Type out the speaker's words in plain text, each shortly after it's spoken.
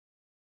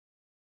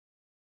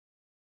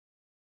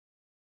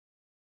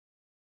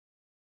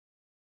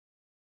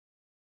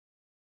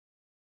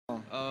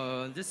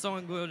This song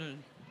I'm gonna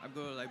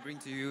like bring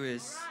to you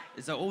is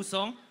it's an old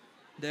song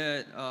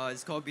that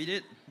it's called "Beat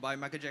It" by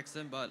Michael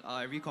Jackson, but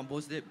I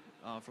recomposed it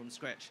from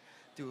scratch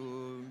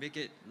to make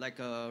it like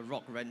a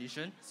rock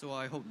rendition. So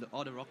I hope that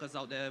all the rockers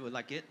out there will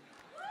like it.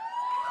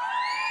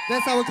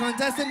 That's our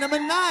contestant number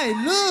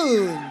 9,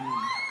 Loon.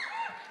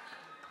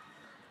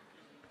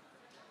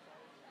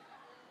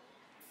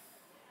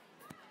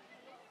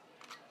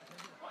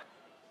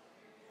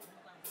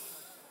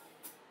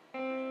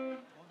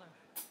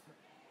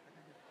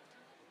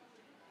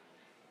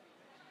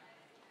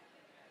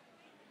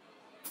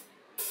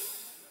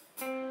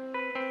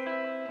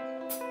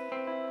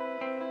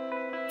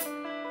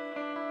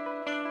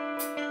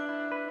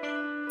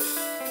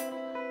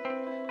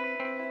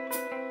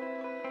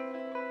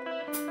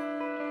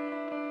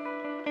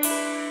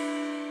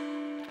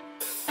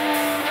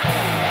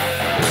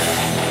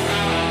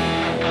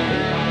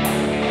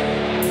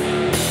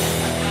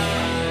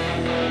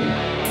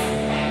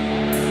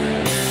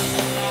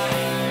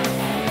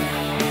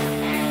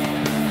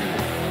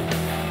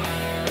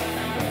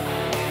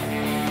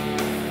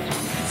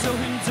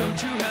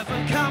 Don't you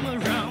ever come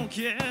around,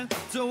 yeah?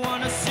 Don't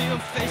wanna see your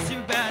face, you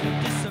better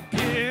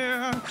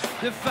disappear.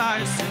 The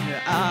fire's in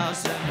your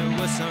eyes and the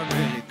words are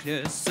really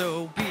clear.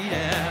 So be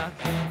there,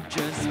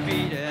 just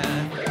be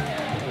there.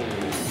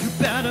 You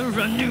better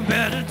run, you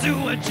better do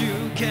what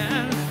you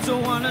can.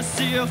 Don't wanna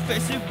see your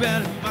face, you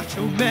better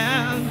macho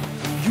man.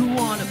 You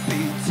wanna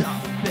be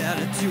tough,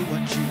 better do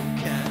what you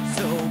can.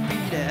 So be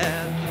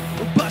there,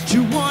 but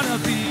you wanna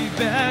be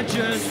bad,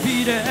 just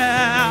be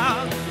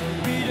there.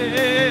 Be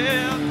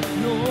there.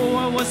 No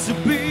one wants to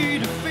be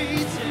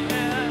defeated.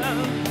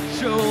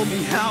 Show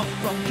me how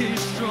fucking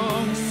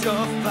strong so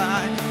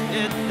fight.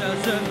 It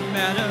doesn't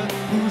matter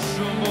who's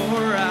strong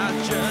or I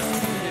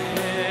just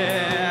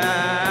there.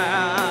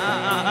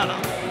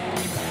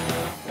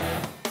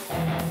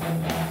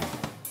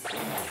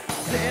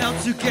 They out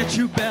to get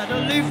you, better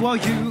leave while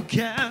you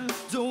can.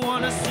 Don't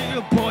wanna see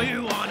a boy,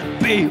 you wanna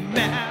be a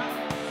man.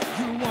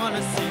 You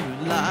wanna see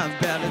your life,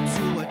 better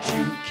do what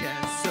you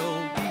can. So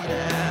be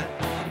there,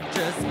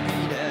 just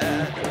be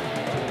there.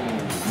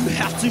 You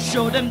have to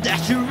show them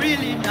that you're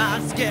really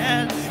not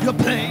scared. You're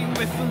playing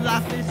with your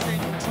life, they say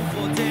truth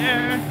or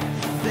dare.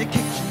 They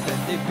kick you, then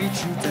they beat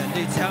you, then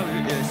they tell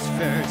you it's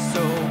fair.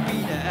 So be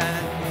there,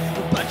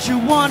 but you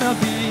wanna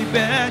be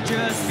bad,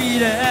 just be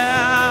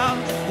there.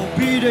 Oh,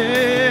 be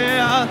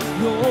there,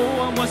 no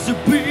one wants to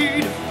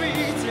be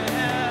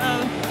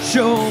defeated.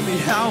 Show me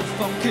how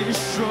fucking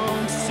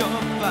strong, so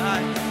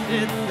fight.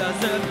 It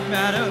doesn't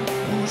matter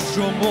who's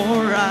strong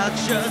or I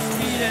just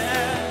be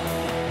there.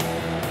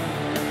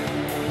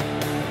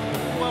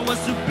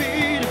 Wants to be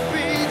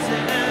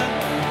defeated.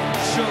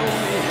 Show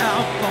me how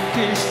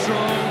fucking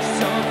strong,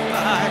 so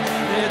fight.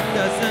 It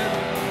doesn't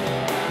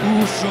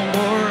who's strong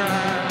or I.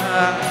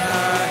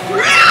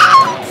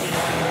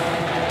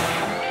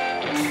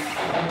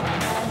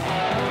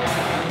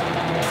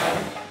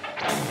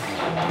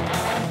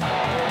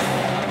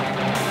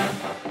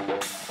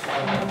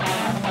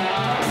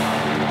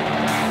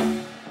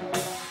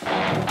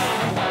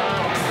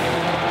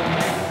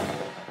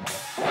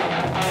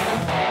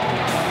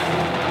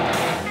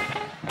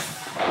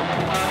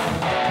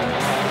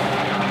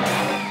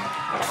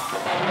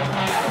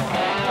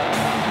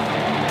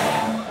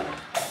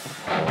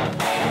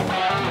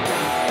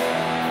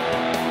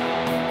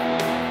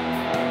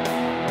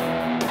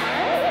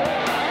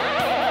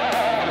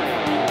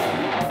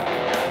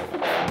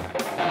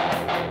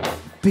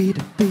 Beat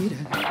it, beat it.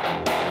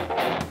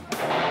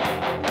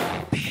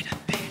 Beat it,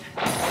 beat it.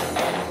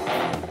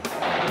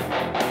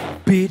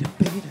 Beat it,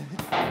 beat it.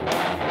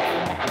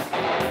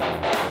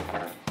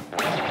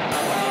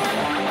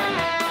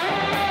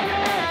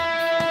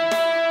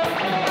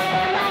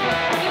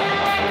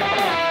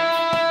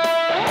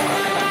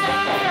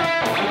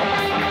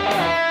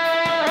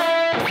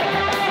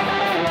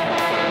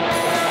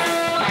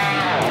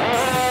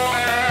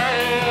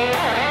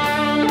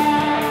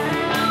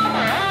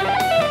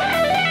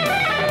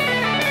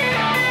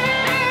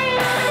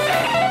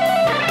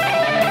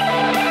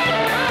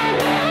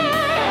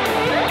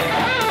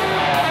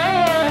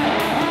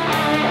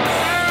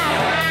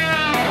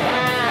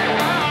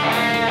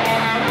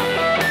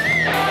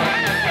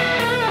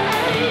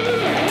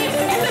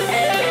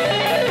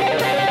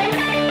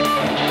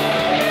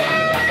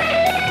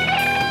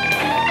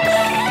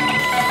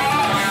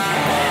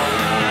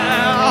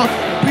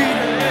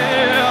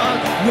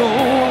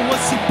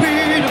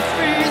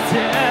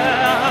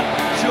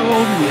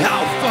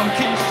 How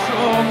fucking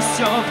strong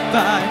so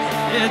fight.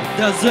 It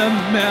doesn't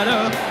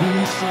matter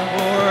who's strong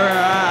or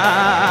I.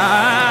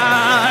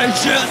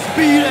 Just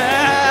beat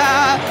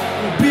it,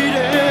 beat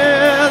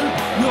it.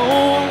 No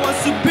one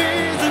wants to be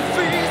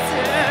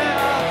defeated.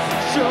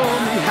 Show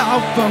me how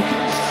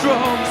fucking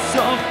strong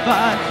so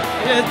fight.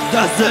 It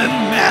doesn't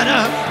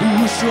matter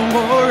who's strong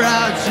or I.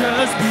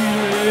 Just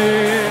beat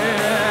it.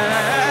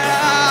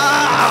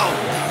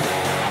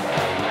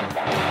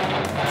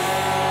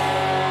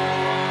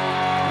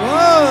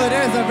 Whoa,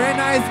 that is a very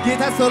nice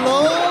guitar solo.